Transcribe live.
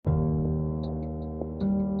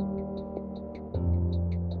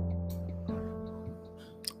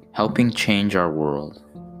helping change our world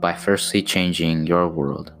by firstly changing your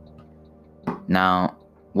world. Now,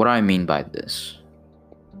 what do I mean by this?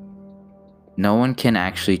 No one can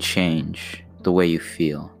actually change the way you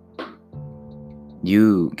feel.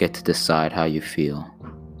 You get to decide how you feel.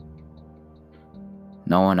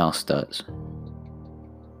 No one else does.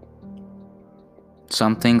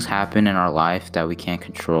 Some things happen in our life that we can't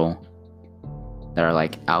control, that are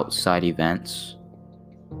like outside events,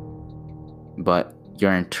 but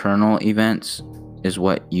your internal events is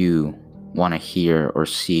what you want to hear or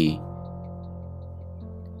see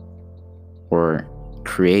or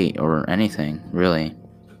create or anything, really.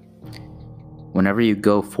 Whenever you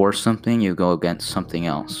go for something, you go against something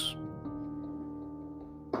else.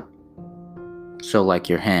 So like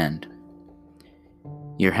your hand.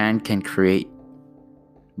 Your hand can create,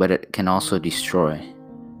 but it can also destroy.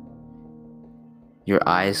 Your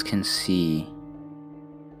eyes can see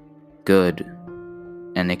good,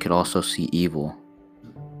 and they could also see evil.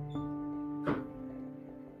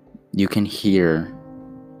 You can hear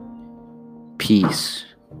peace,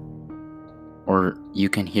 or you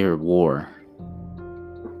can hear war.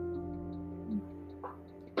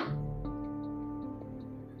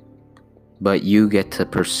 But you get to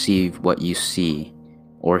perceive what you see,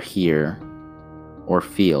 or hear, or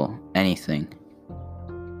feel, anything.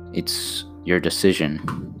 It's your decision.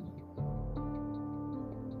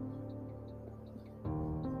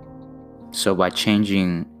 So by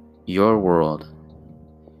changing your world,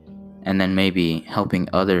 and then maybe helping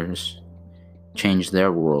others change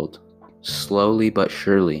their world, slowly but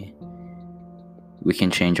surely, we can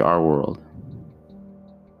change our world.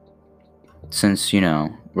 Since,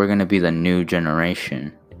 we're going to be the new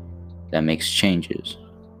generation that makes changes.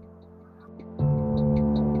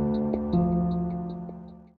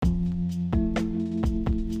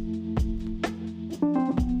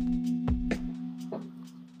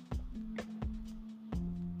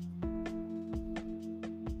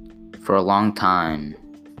 For a long time,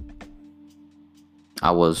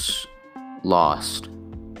 I was lost.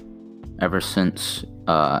 Ever since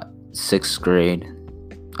 6th grade,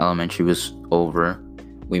 elementary was over,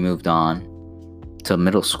 we moved on to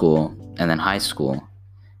middle school and then high school.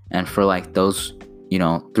 And for like those,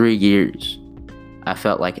 3 years, I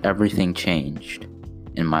felt like everything changed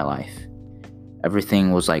in my life.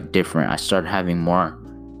 Everything was like different. I started having more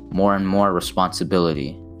and more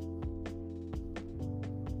responsibility.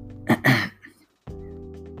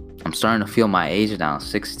 I'm starting to feel my age now,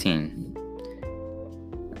 16.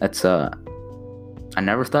 That's I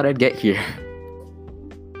never thought I'd get here,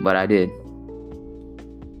 but I did.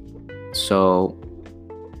 So,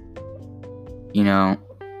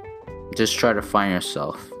 just try to find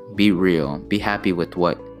yourself. Be real. Be happy with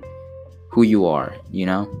who you are,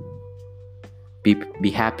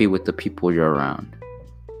 Be happy with the people you're around.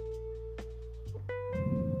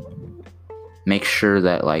 Make sure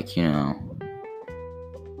that,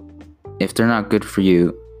 if they're not good for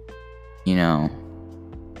you,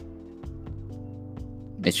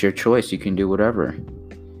 it's your choice. You can do whatever.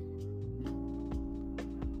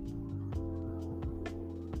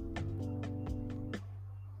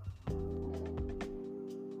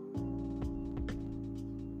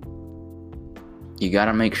 You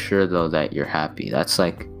gotta make sure, though, that you're happy. That's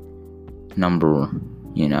like number,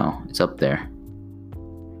 it's up there.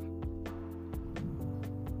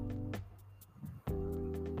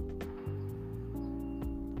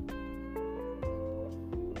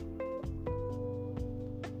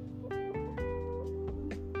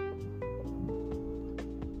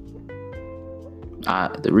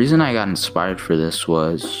 The reason I got inspired for this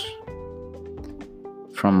was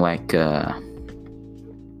from a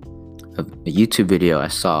YouTube video I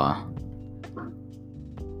saw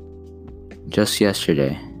just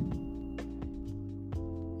yesterday,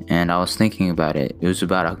 and I was thinking about it. It was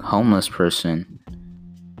about a homeless person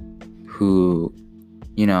who,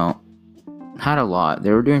 had a lot.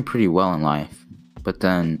 They were doing pretty well in life, but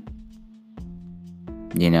then,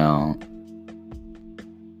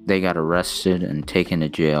 they got arrested and taken to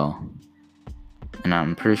jail, and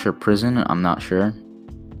I'm pretty sure prison, I'm not sure,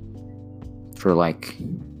 for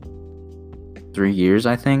 3 years,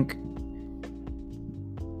 I think,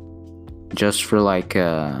 just for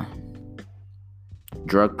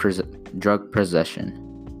drug possession.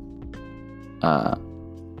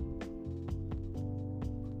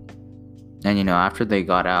 And after they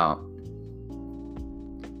got out,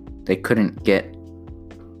 they couldn't get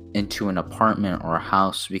into an apartment or a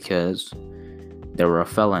house because they were a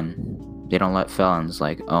felon. They don't let felons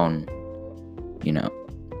own,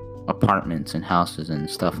 apartments and houses and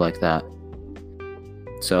stuff like that.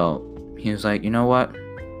 So he was like, you know what?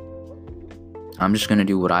 I'm just gonna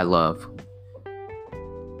do what I love,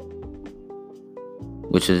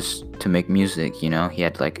 which is to make music. He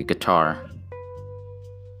had like a guitar,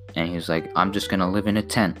 and he was like, I'm just gonna live in a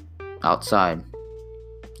tent outside.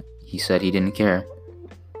 He said he didn't care.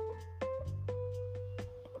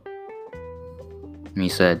 And he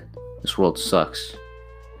said, this world sucks.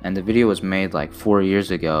 And the video was made like 4 years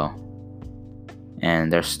ago,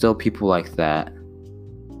 and there's still people like that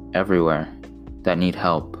everywhere that need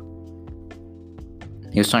help.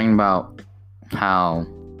 He was talking about how,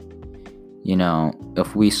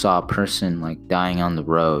 if we saw a person like dying on the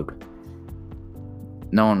road,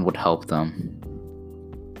 no one would help them.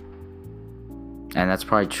 And that's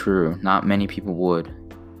probably true. Not many people would.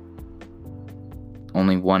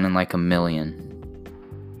 Only 1 in like a million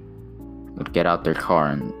would get out their car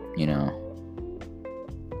and,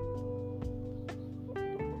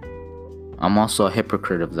 I'm also a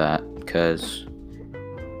hypocrite of that because,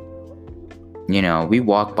 we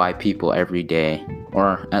walk by people every day,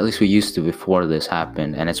 or at least we used to before this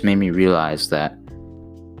happened, and it's made me realize that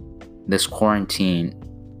this quarantine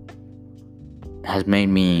has made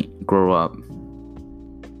me grow up,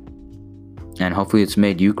 and hopefully it's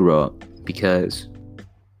made you grow up, because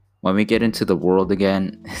when we get into the world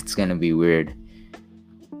again, it's gonna be weird.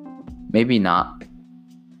 Maybe not,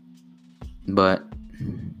 but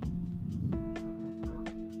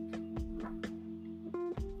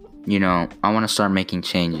I want to start making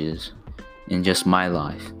changes in just my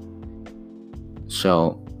life.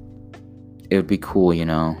 So it would be cool,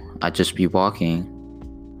 I'd just be walking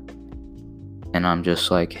and I'm just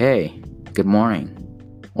like, hey, good morning,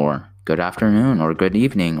 or good afternoon, or good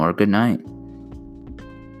evening, or good night.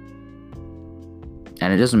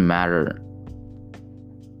 And it doesn't matter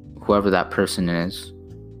whoever that person is.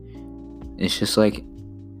 It's just like,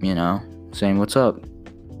 saying what's up.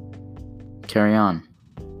 Carry on.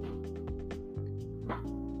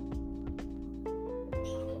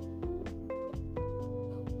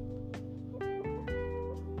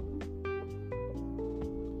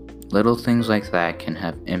 Little things like that can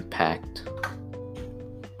have impact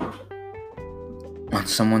on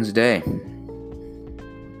someone's day.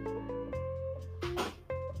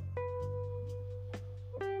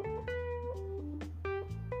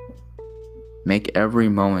 Make every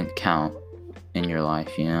moment count in your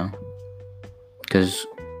life, because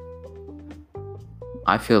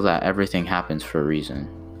I feel that everything happens for a reason.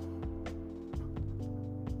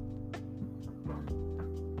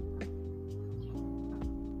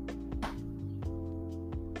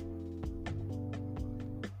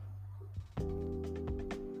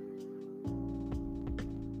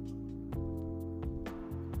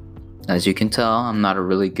 As you can tell, I'm not a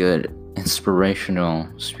really good inspirational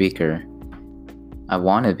speaker. I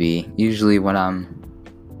want to be. Usually when I'm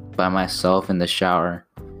by myself in the shower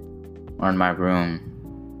or in my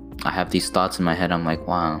room, I have these thoughts in my head. I'm like,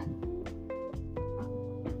 wow,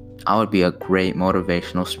 I would be a great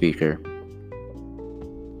motivational speaker.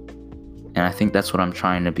 And I think that's what I'm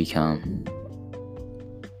trying to become.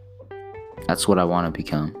 That's what I want to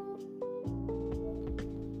become.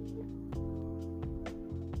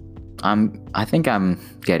 I think I'm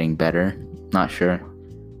getting better. Not sure.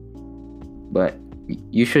 But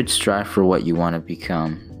you should strive for what you want to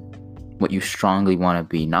become. What you strongly want to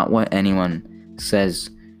be. Not what anyone says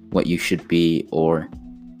what you should be, or,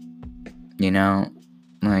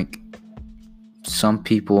 like, some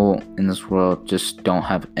people in this world just don't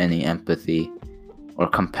have any empathy or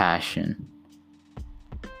compassion.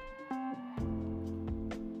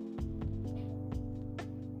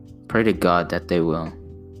 Pray to God that they will.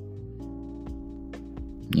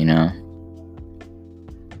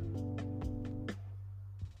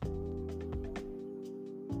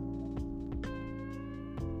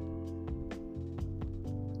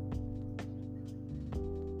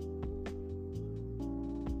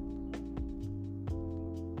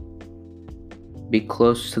 Be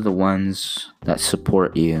close to the ones that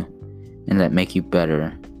support you and that make you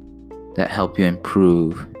better, that help you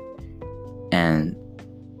improve, and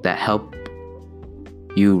that help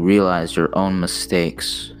you realize your own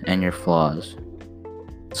mistakes and your flaws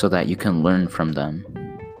so that you can learn from them.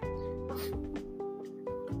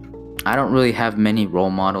 I don't really have many role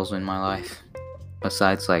models in my life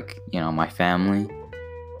besides my family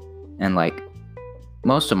and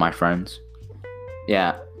most of my friends.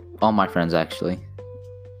 Yeah, all my friends actually.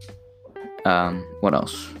 What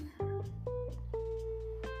else?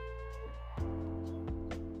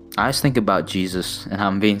 I always think about Jesus, and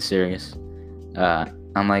I'm being serious.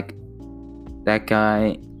 I'm like, that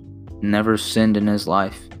guy never sinned in his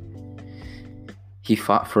life. He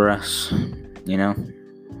fought for us,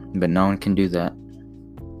 but no one can do that.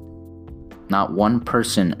 Not one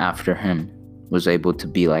person after him was able to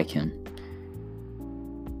be like him.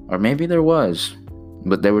 Or maybe there was,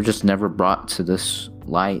 but they were just never brought to this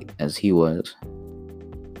light as he was.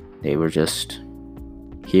 They were just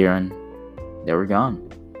here and they were gone.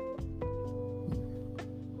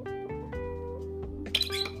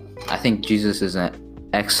 I think Jesus is an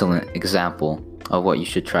excellent example of what you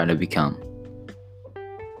should try to become.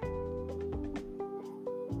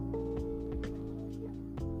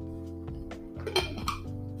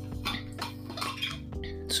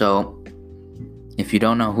 So, if you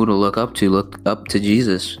don't know who to look up to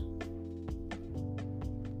Jesus.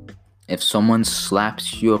 If someone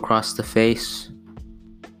slaps you across the face,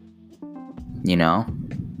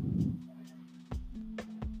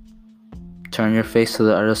 turn your face to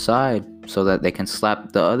the other side so that they can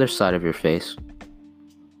slap the other side of your face.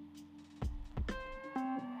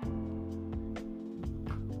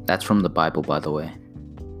 That's from the Bible, by the way.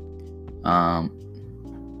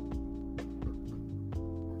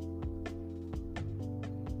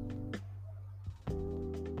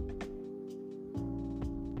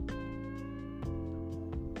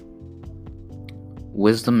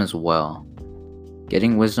 Wisdom as well.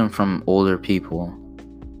 Getting wisdom from older people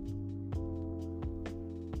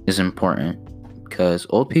is important because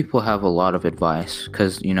old people have a lot of advice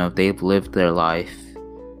because, they've lived their life.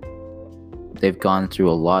 They've gone through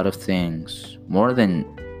a lot of things, more than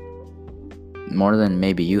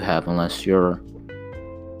maybe you have, unless you're,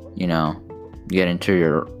 you get into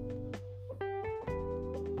your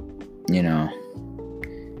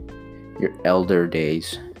elder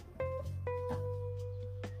days.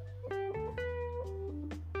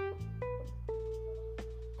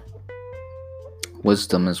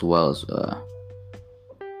 Wisdom as well as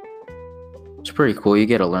it's pretty cool. You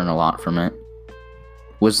get to learn a lot from it.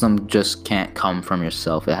 Wisdom just can't come from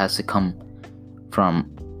yourself. It has to come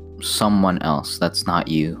from someone else that's not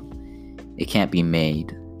you. It can't be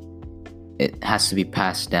made. It has to be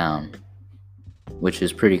passed down, which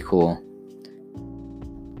is pretty cool.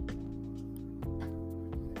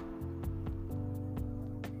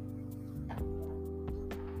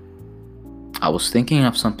 I was thinking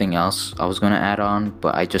of something else I was going to add on,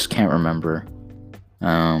 but I just can't remember.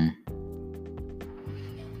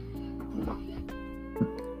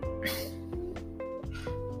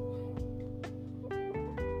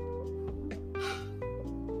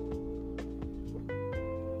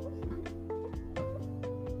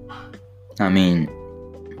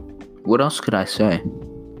 What else could I say?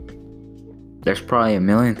 There's probably a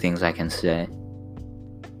million things I can say.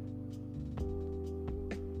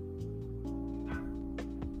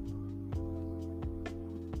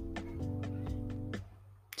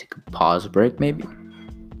 Take a pause break, maybe?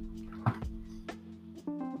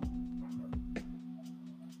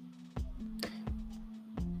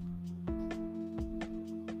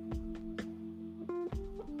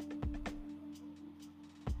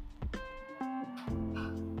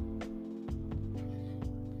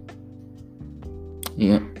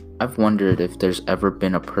 Yeah, I've wondered if there's ever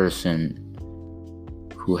been a person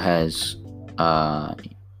who has, I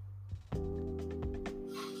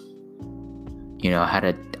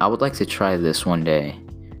would like to try this one day,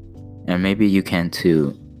 and maybe you can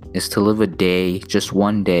too, is to live a day, just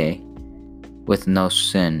one day, with no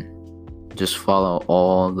sin. Just follow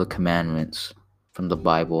all the commandments from the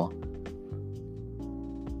Bible.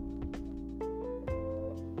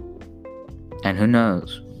 And who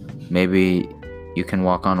knows, maybe you can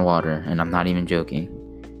walk on water, and I'm not even joking.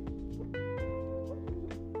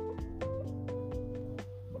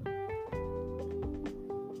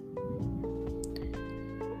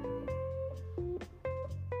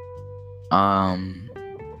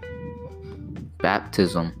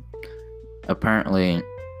 Baptism. Apparently,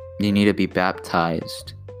 you need to be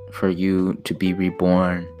baptized for you to be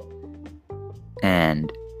reborn,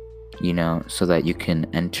 and, so that you can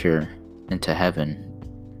enter into heaven.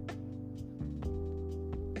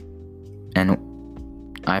 And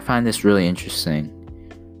I find this really interesting.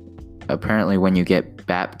 Apparently, when you get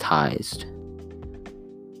baptized,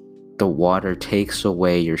 the water takes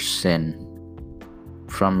away your sin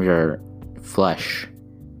from your flesh.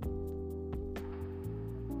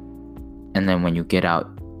 And then when you get out,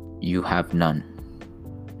 you have none.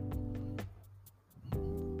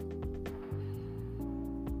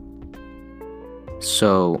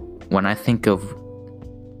 So, when I think of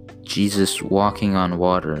Jesus walking on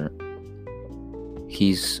water,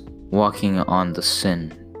 he's walking on the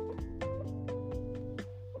sin,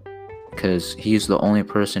 because he's the only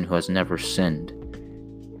person who has never sinned.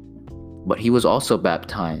 But he was also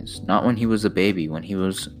baptized, not when he was a baby, when he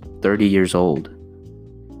was 30 years old.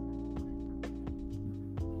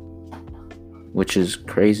 which is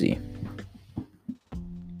crazy.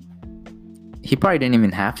 He probably didn't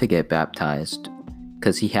even have to get baptized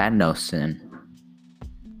because he had no sin.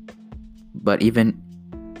 But even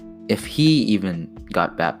if he even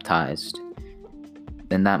got baptized,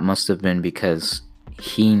 then that must have been because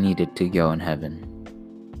he needed to go in heaven.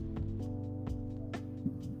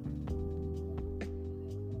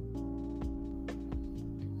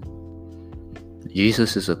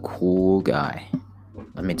 Jesus is a cool guy.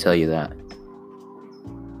 Let me tell you that.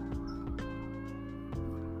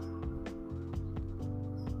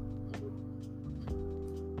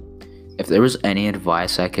 If there was any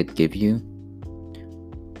advice I could give you,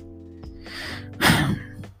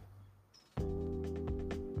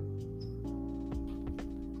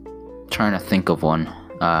 trying to think of one.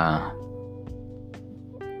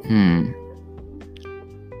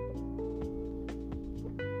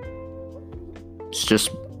 It's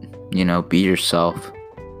just, be yourself.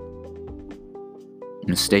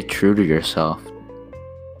 And stay true to yourself.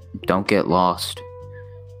 Don't get lost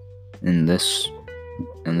in this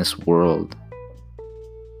world.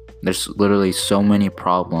 There's literally so many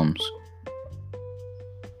problems.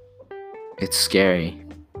 It's scary,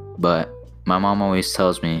 but my mom always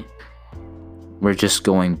tells me we're just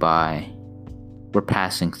going by. We're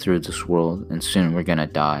passing through this world, and soon we're gonna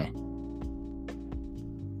die.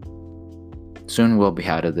 Soon we'll be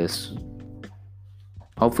out of this.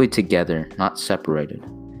 Hopefully together, not separated.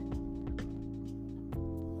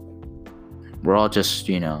 We're all just,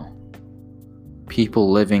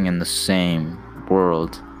 people living in the same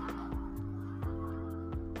world.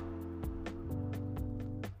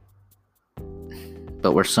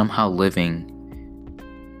 But we're somehow living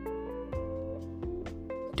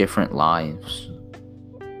different lives.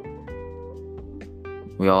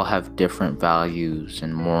 We all have different values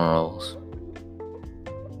and morals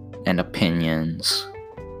and opinions.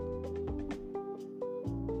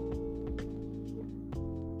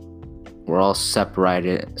 We're all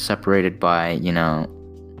separated by,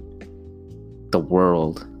 the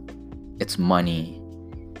world, its money,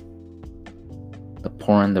 the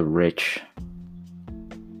poor and the rich.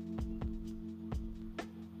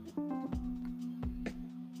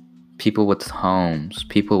 People with homes,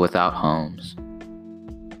 people without homes.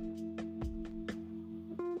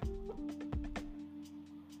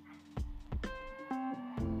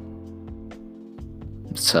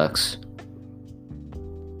 It sucks.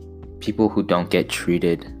 People who don't get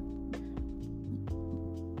treated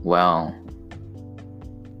well.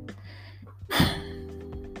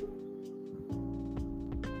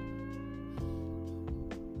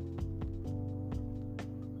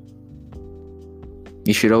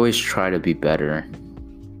 You should always try to be better.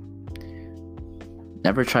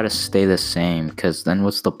 Never try to stay the same, because then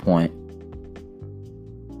what's the point?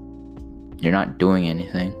 You're not doing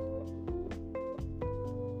anything.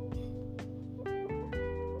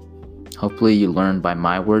 Hopefully you learn by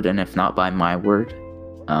my word, and if not by my word,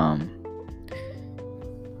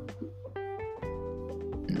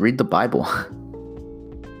 read the Bible.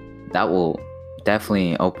 That will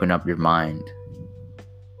definitely open up your mind.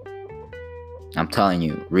 I'm telling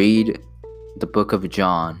you, read the book of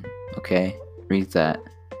John, okay? Read that,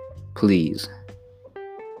 please.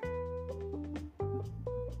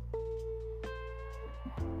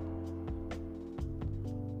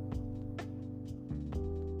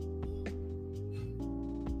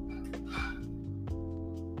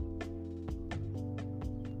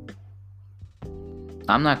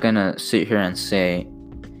 I'm not gonna sit here and say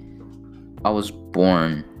I was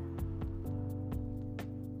born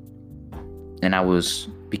and I was,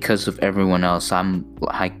 because of everyone else, I'm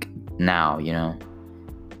like now,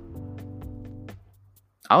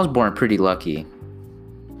 I was born pretty lucky.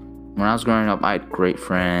 When I was growing up, I had great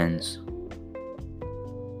friends,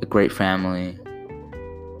 a great family,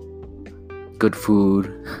 good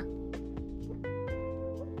food.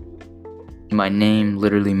 My name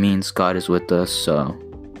literally means God is with us, so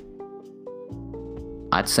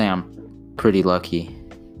I'd say I'm pretty lucky.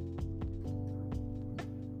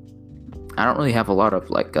 I don't really have a lot of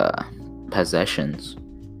possessions,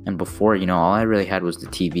 and before, all I really had was the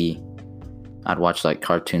TV. I'd watch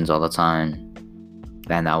cartoons all the time,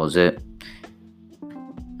 and that was it.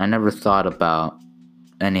 I never thought about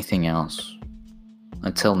anything else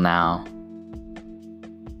until now,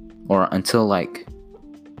 or until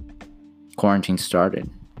quarantine started.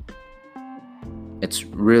 It's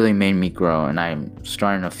really made me grow, and I'm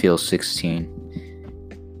starting to feel 16.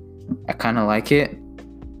 I kind of like it,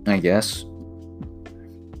 I guess.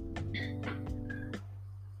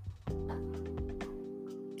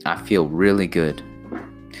 I feel really good.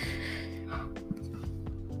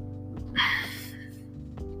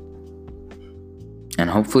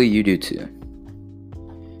 hopefully you do too.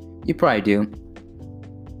 You probably do.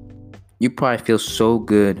 You probably feel so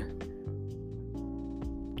good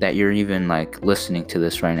that you're even like listening to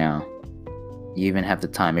this right now. You even have the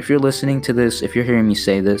time. If you're listening to this, if you're hearing me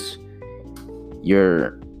say this,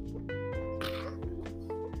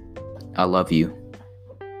 I love you.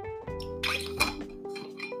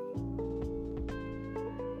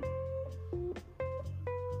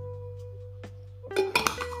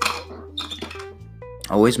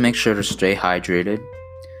 Always make sure to stay hydrated.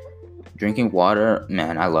 Drinking water,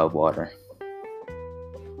 man, I love water.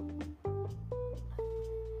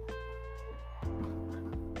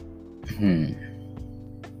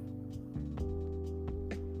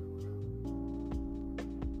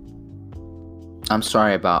 I'm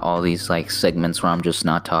sorry about all these like segments where I'm just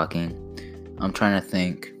not talking. I'm trying to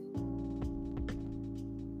think.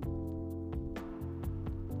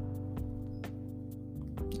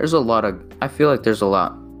 I feel like there's a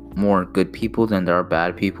lot more good people than there are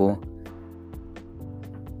bad people.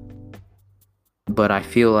 But I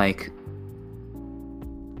feel like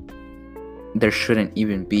there shouldn't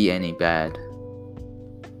even be any bad.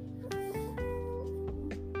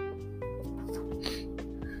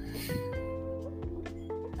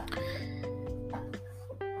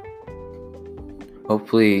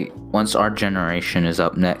 Hopefully, once our generation is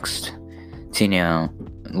up next to,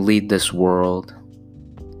 lead this world,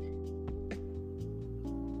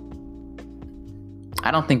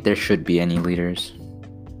 I don't think there should be any leaders.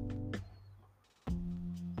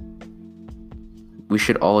 We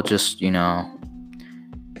should all just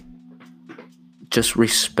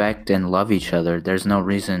respect and love each other. There's no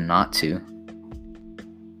reason not to.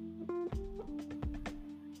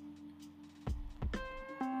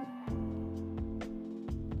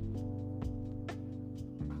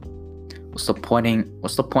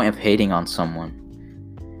 What's the point of hating on someone?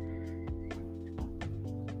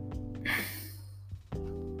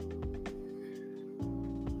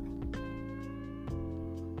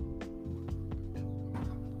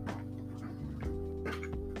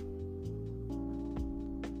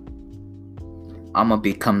 I'm gonna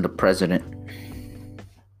become the president.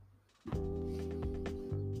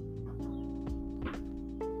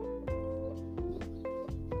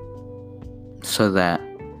 So that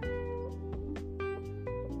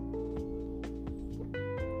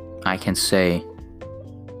I can say,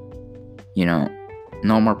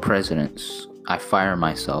 no more presidents. I fire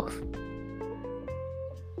myself.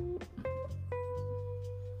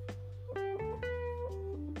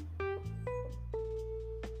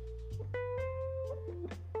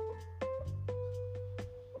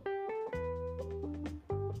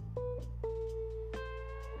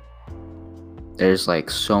 There's like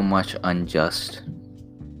so much unjust.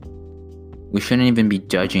 We shouldn't even be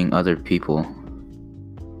judging other people.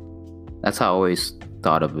 That's how I always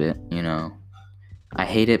thought of it, I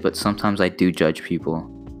hate it, but sometimes I do judge people.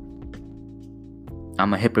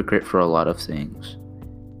 I'm a hypocrite for a lot of things.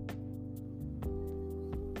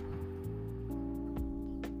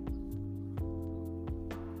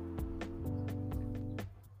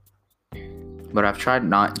 But I've tried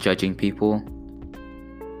not judging people.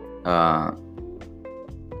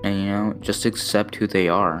 And just accept who they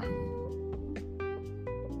are.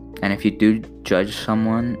 And if you do judge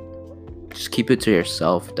someone, just keep it to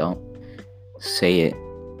yourself. Don't say it,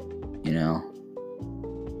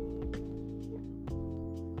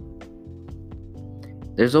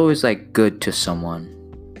 There's always like good to someone.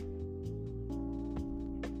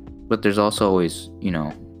 But there's also always,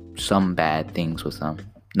 some bad things with them.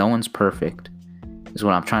 No one's perfect, is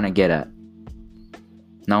what I'm trying to get at.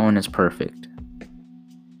 No one is perfect.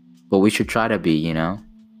 But we should try to be,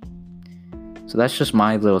 So that's just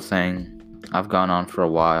my little thing. I've gone on for a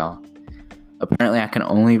while. Apparently I can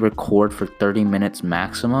only record for 30 minutes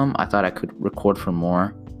maximum. I thought I could record for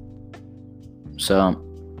more. So,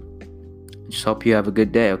 just hope you have a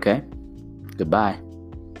good day, okay? Goodbye.